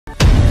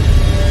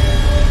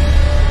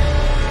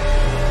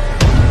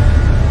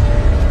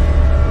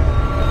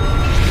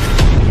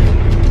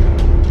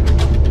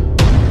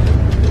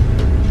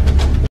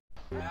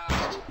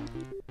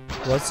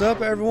What's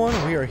up, everyone?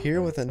 We are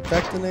here with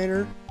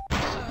Infectonator. We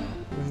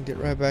can get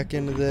right back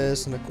into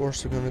this, and of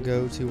course we're going to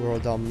go to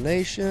World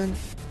Domination.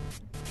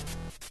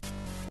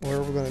 Where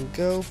we're going to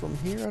go from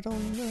here, I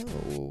don't know.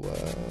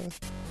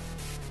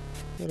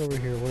 Get over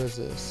here. What is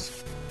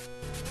this?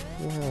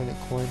 We don't have any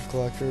coin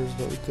collectors,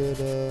 but we could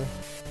get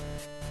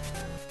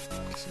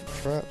some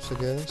traps, I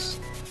guess.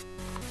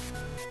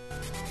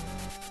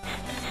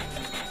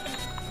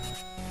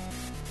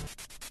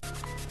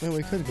 Man,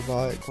 we could go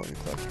buy a coin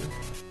collector.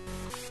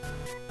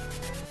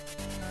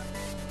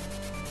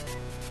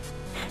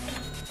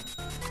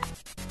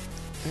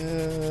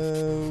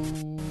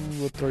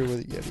 Let's throw you where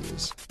the Yeti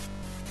is.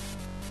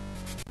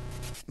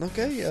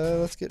 Okay,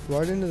 let's get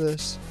right into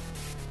this.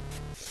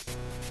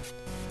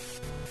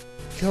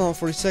 Kill on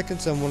 40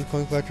 seconds on one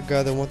coin collector,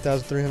 gather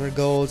 1,300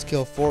 golds,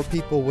 kill 4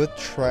 people with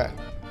trap.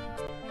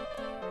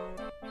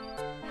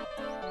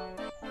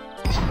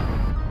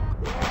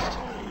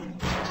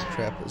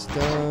 Trap is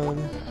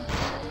done.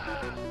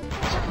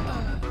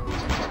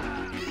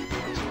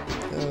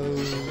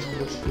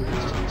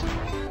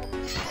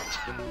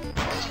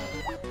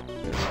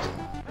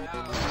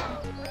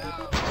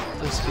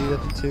 Speed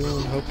up to 2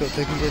 and hope that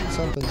they can get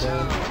something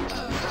done.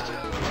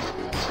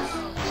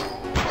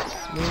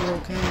 Maybe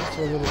okay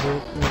for a little bit.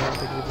 I don't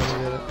think we're gonna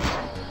get it.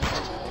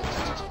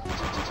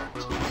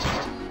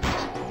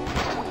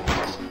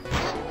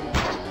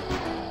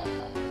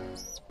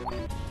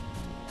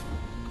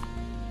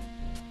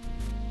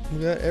 We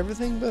got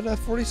everything but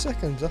 40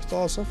 seconds. That's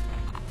awesome.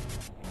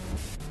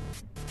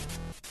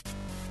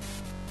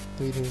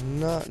 We do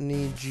not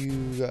need you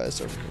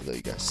guys over here, though.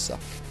 You guys suck.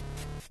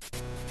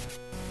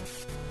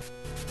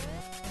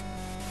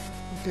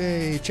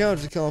 Okay,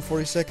 challenge to kill in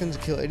 40 seconds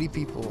to kill 80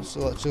 people. So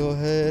let's go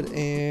ahead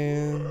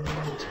and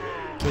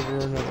give her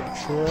another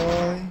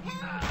try.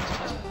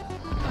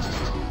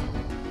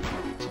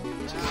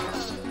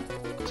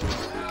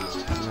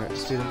 Alright,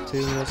 speed up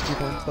 2. Let's keep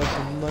on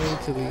collecting money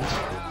until we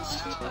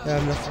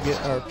have enough to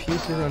get our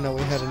puker. I know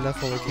we had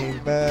enough when we came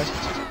back,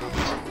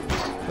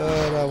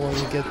 but I wanted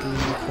to get the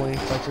coin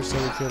collector so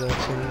we could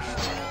finish.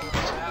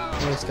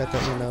 At least got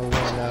that,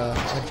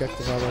 one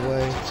objective out of the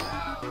way.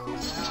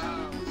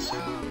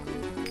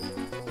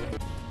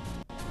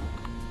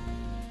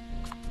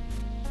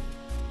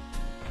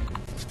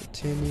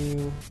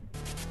 Continue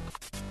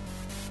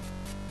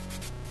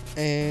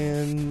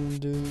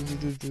and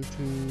okay,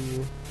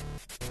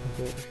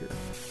 over here.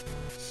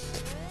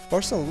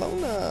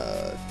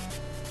 Barcelona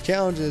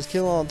challenges: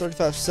 kill on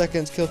 35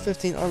 seconds, kill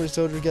 15 army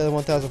soldiers, gather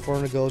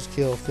 1,400 golds,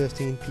 kill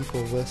 15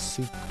 people with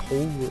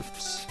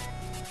supports.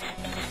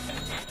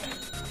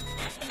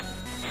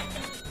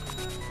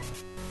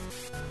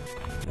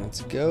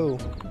 Let's go.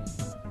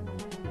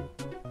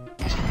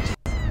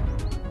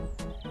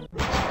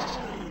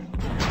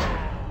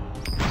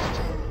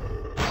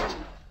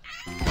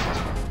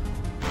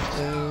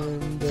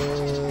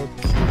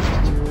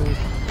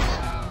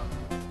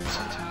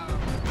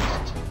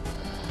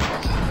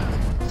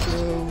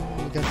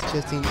 Got the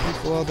 15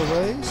 people all the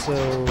way, so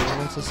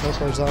let's just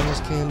hope our zombies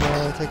can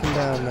take them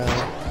down now.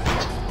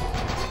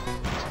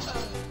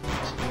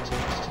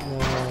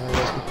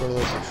 People are a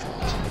little too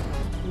strong.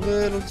 A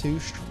little too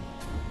strong.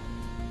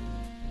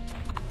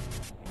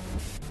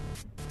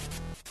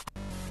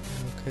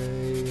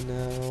 Okay,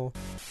 now.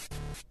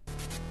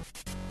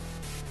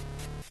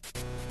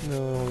 No, I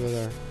don't want to go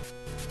there.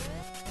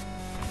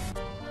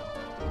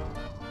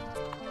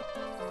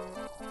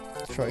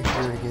 Let's try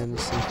here again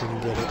to see if we can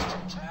get it.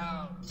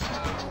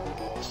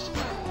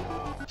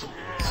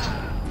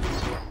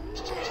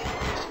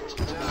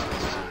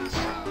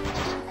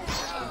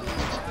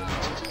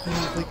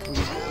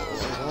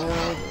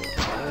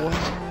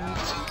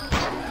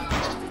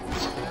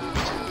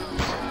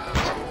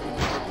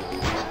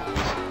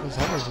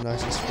 The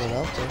nicest spread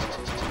out there.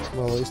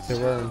 Well, at least they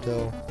were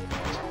until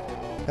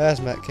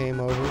Hazmat came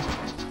over.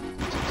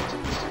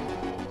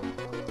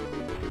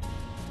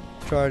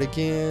 Try it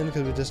again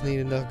because we just need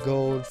enough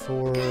gold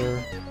for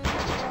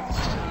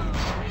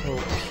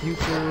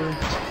puker.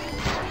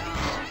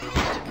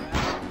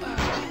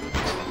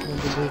 I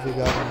believe we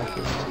got enough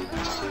for her.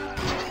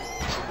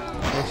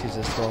 I think she's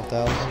just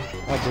 12,000.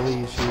 I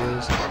believe she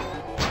is.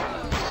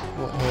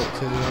 Won't hold it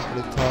to me. I'm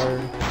pretty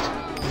tired.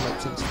 Been up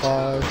since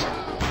 5.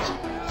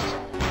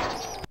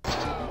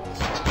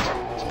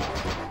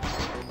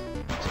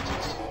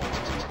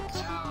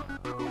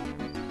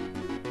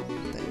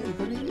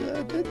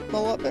 A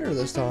lot better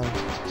this time.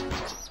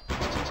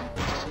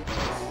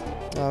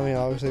 I mean,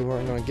 obviously we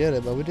weren't going to get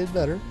it, but we did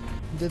better.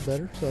 We did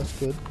better, so that's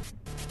good.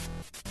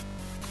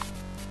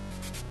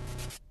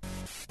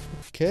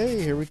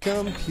 Okay, here we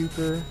come,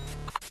 puker.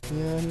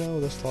 Yeah, I know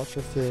the slots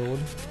are filled.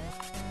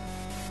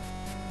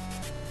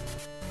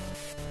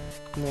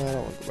 No, I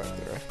don't want to go back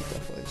there. I hate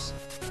that place.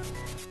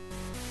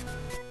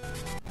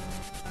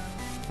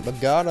 But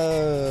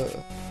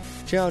gotta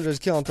challenges: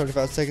 kill in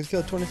 35 seconds,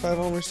 kill 25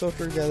 armor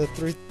soldier, gather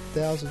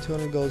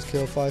 3,200 golds,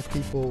 kill 5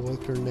 people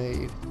with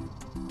grenade.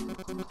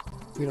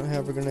 We don't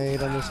have a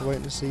grenade. I'm just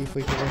waiting to see if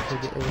we can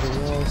actually get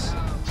everything else.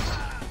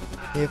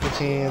 If we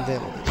can,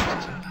 then we'll get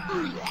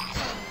it.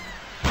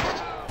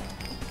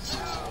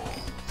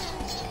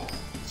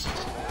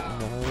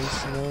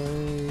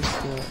 Nice.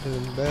 Not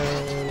doing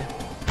bad.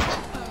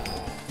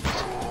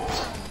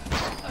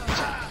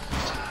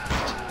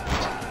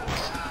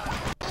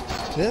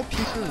 That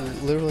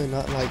puker literally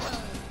not like...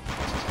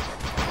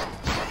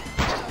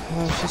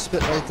 Oh, she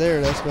spit right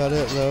there. That's about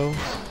it, though.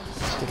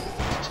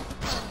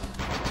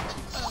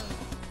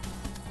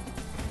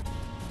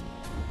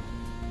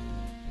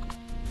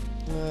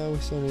 We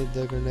still need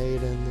the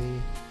grenade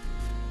and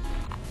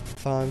the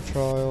time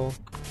trial.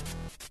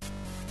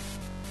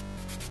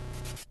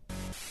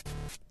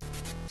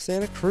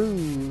 Santa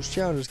Cruz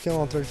challenges: kill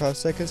on 35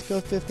 seconds,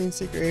 kill 15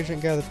 secret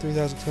agent, gather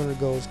 3,200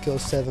 goals, kill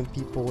 7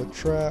 people with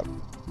trap.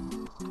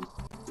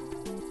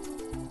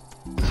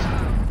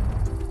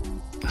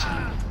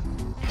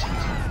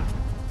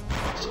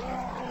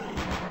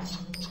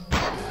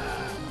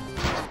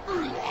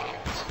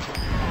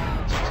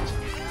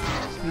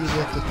 Speed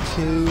up to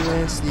 2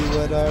 and see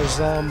what our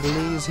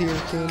zombies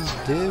here can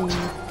do.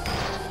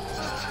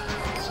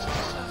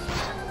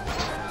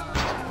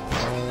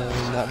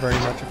 Not very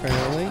much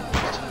apparently.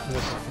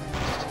 It's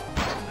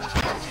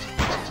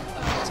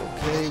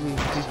okay, we can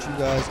get you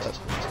guys up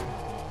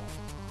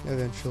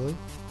eventually.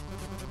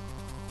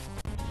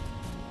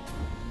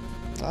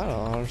 I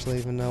don't honestly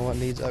even know what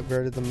needs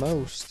upgraded the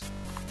most.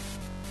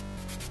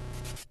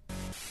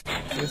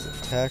 I guess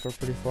attack, we're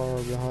pretty far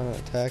behind on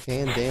attack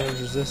and damage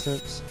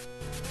resistance.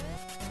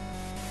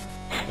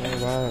 And we're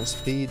behind on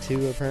speed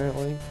too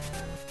apparently.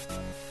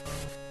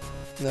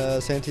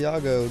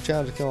 Santiago,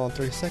 challenge to kill on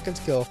 30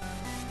 seconds, kill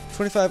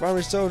 25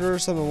 army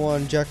soldiers, summon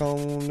 1 jack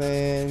on,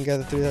 and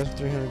gather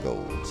 3,300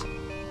 golds.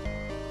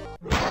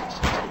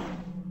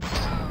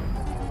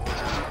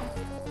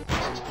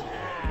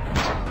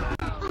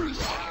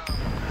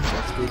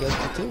 Speed up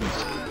to 2. You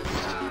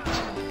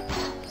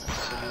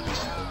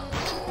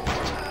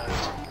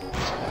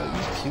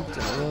puked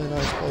in a really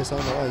nice place. I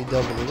don't know why you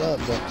doubled it up,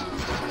 but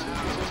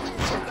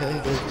it's okay.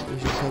 We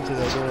should come through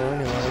that door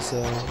anyway, so...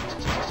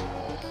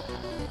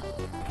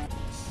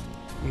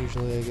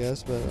 Usually, I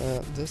guess, but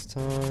this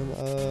time,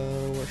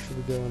 where should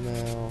we go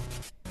now?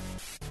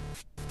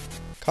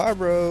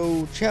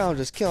 Carbro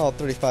challenges: kill all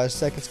 35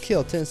 seconds,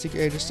 kill 10 secret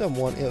agents, summon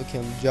 1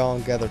 Ilkim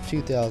John, gather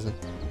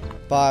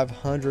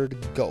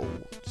 2,500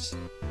 golds.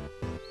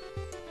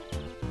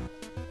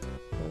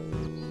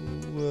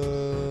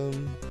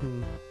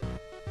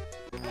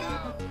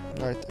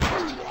 Right there.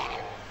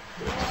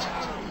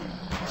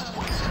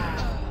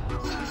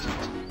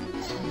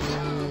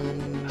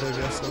 And I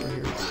guess over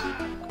here.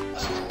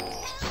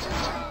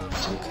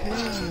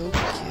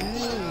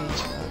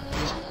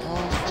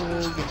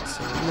 Get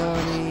some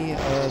money.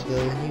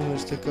 The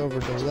humans took over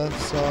the left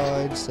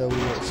side, so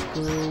we are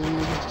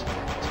screwed.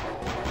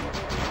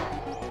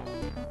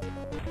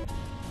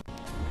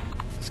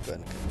 Let's go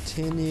ahead and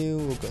continue.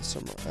 We'll go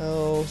somewhere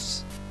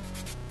else.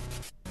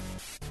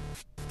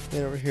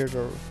 Then over here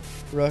to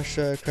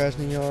Russia,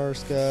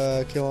 Krasnoyarsk,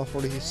 kill on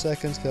 40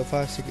 seconds, kill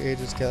 5 secret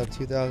agents, kill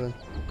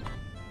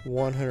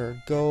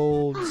 2,100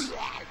 golds.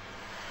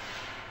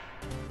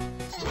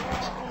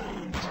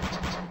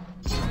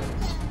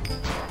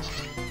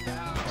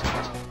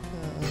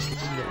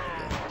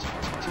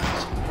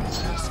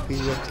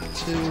 Speed up to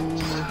 2.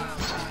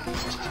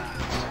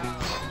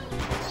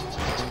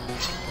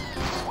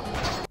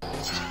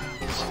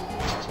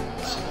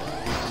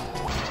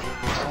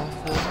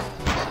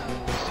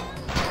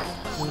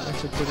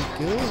 Actually pretty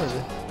good.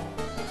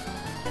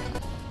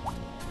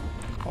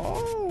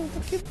 Oh,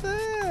 look at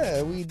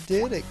that. We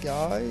did it,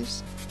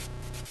 guys.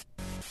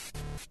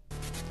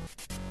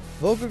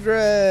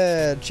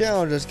 Volgograd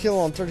challenges: kill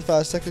on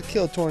 35 seconds,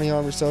 kill 20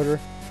 army soldier,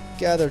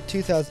 gather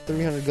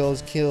 2,300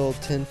 goals, kill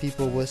 10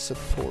 people with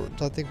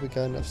support. I think we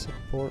got enough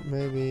support,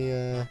 maybe,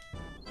 I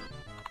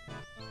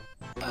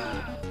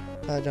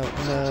don't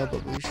know,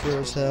 but we sure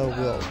as hell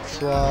will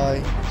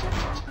try.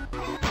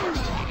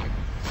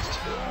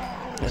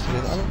 I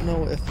don't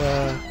know if,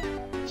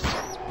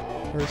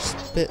 her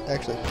spit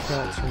actually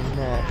counts or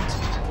not.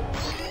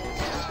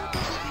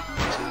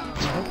 I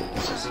hope it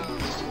does.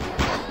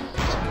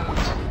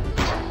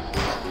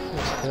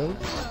 There we go.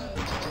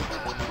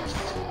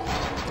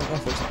 I don't know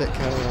if it's spit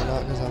counting or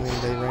not, because I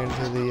mean they ran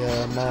through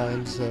the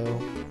mine, so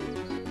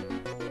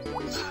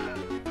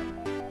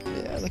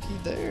yeah, looky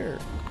there.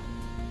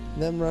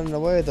 Them running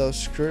away though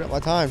screwed up my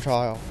time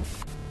trial.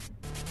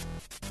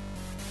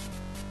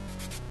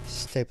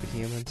 Stupid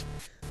humans.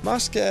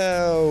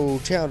 Moscow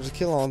challenges: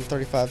 kill on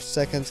 35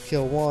 seconds,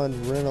 kill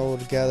 1 Renault,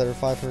 gather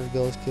 500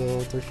 goals, kill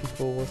 3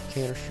 people with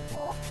canister.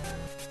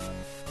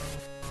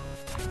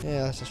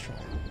 Yeah, let's just try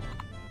it.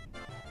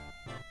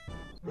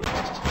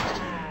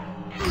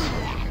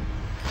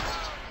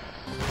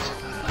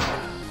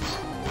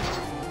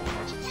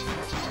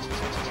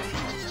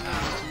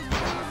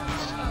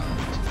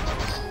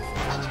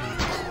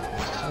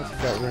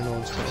 Got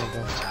Reynolds for a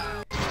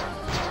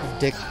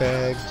dick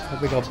bag, a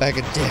big old bag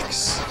of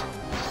dicks.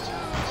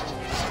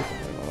 Stupid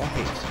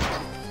Reynolds,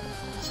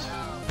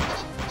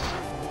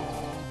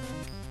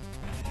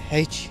 I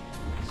hate you.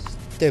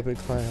 Stupid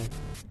clown.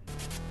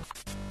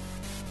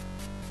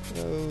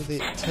 Oh, the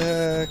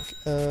attack,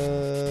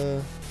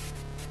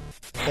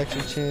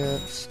 Infection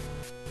chance.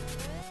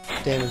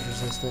 Damage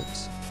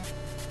resistance.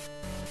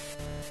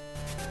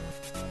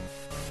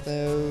 So,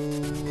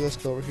 let's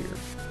go over here.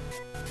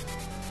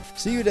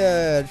 See you,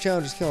 Dad.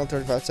 Challenge is kill in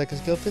 35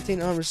 seconds. Kill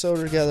 15 armored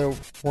soldiers. Gather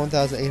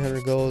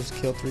 1,800 golds.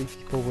 Kill 3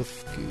 people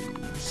with goo.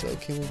 So,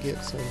 can we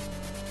get some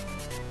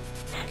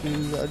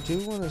goo? I do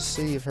want to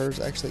see if hers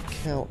actually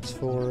counts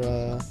for,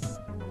 yeah.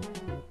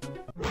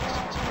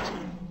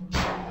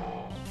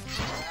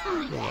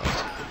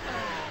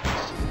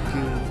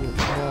 Goo. If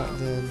not,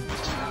 then.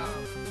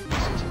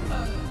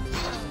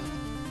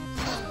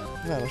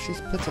 No, she's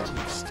put some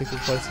stupid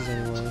places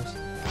anyways.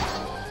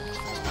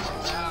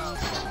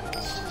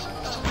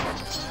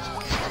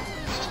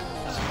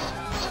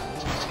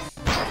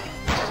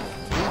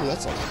 Ooh,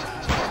 that's a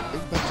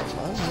big bunch of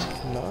money.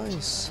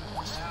 Nice.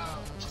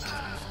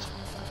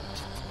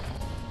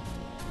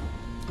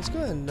 Let's go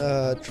ahead and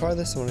try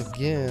this one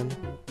again.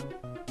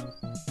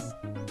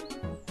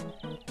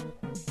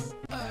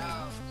 I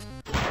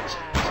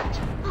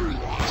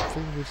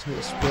think we just need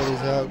to spread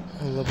these out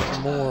a little bit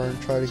more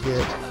and try to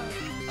get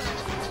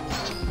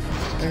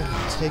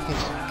everything taken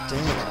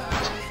down.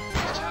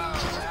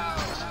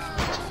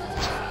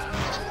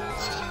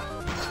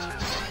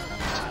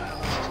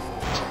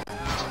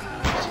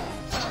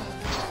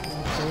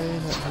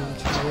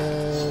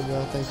 I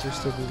think we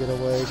still can get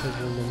away because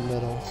we're in the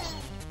middle.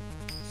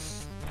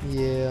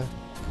 Yeah.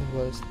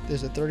 What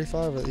is it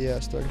 35? Or, yeah,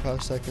 it's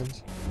 35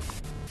 seconds.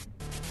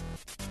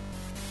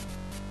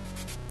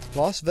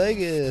 Las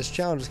Vegas.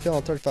 Challenge is kill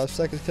in 35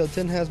 seconds. Kill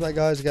 10 hazmat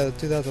guys. Gather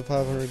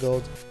 2,500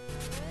 gold.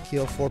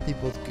 Kill 4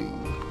 people with goo.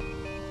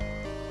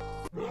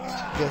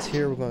 I guess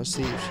here we're going to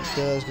see if she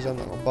does because I'm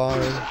not going to buy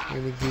her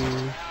any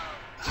goo.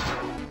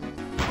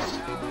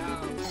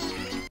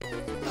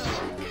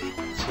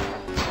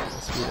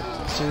 Let's get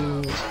up to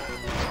 2.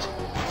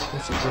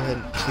 Let's just go ahead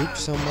and puke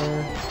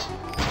somewhere.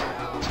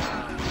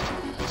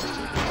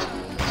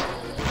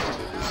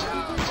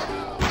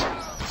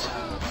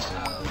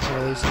 Or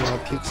at least, you know,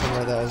 puke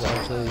somewhere that was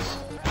actually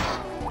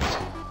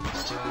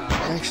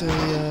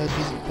a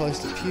decent place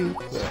to puke,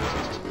 but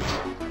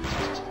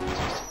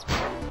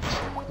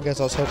I guess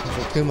I was hoping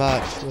for too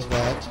much with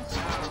that.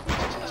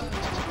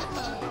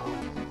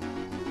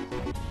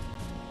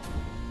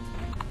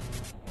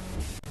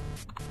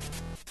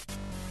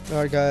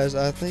 Alright guys,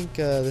 I think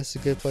this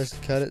is a good place to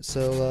cut it,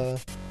 so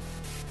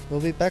we'll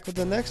be back with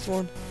the next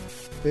one.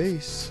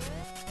 Peace.